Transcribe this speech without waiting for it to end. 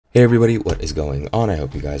Hey everybody, what is going on? I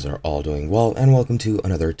hope you guys are all doing well, and welcome to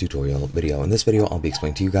another tutorial video. In this video, I'll be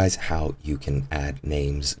explaining to you guys how you can add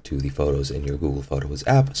names to the photos in your Google Photos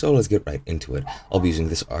app. So let's get right into it. I'll be using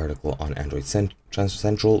this article on Android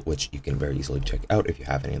Central, which you can very easily check out if you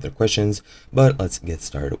have any other questions. But let's get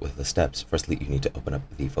started with the steps. Firstly, you need to open up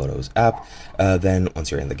the Photos app. Then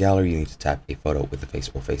once you're in the gallery, you need to tap a photo with the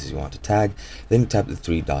face or faces you want to tag. Then tap the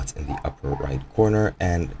three dots in the upper right corner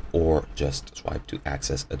or just swipe to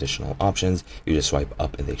access additional options. You just swipe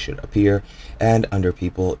up and they should appear. And under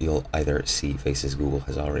people, you'll either see faces Google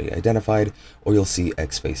has already identified, or you'll see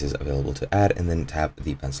X faces available to add, and then tap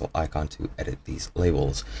the pencil icon to edit these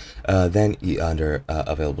labels. Then under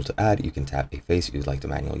available to add, you can tap a face you'd like to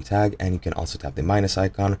manually tag, and you can also tap the minus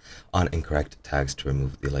icon on incorrect tags to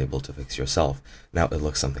remove the label to fix yourself. Now it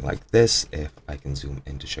looks something like this. If I can zoom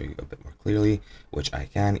in to show you a bit more clearly, which I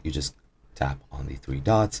can, you just tap on the three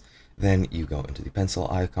dots, then you go into the pencil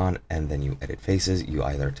icon, and then you edit faces. You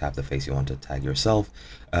either tap the face you want to tag yourself,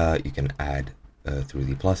 you can add through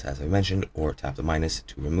the plus as I mentioned, or tap the minus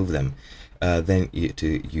to remove them. Then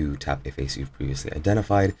you tap a face you've previously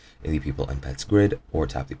identified in the people and pets grid, or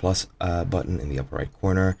tap the plus button in the upper right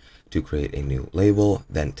corner to create a new label.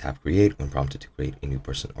 Then tap create when prompted to create a new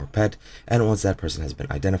person or pet, and once that person has been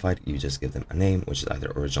identified, you just give them a name which is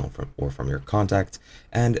either original from your contacts,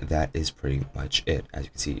 and that is pretty much it. As you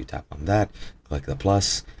can see, you tap on that, click the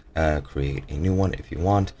plus, create a new one if you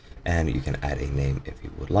want, and you can add a name if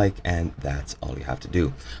you would like, and that's all you have to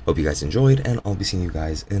do. Hope you guys enjoyed, and I'll be seeing you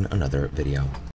guys in another video.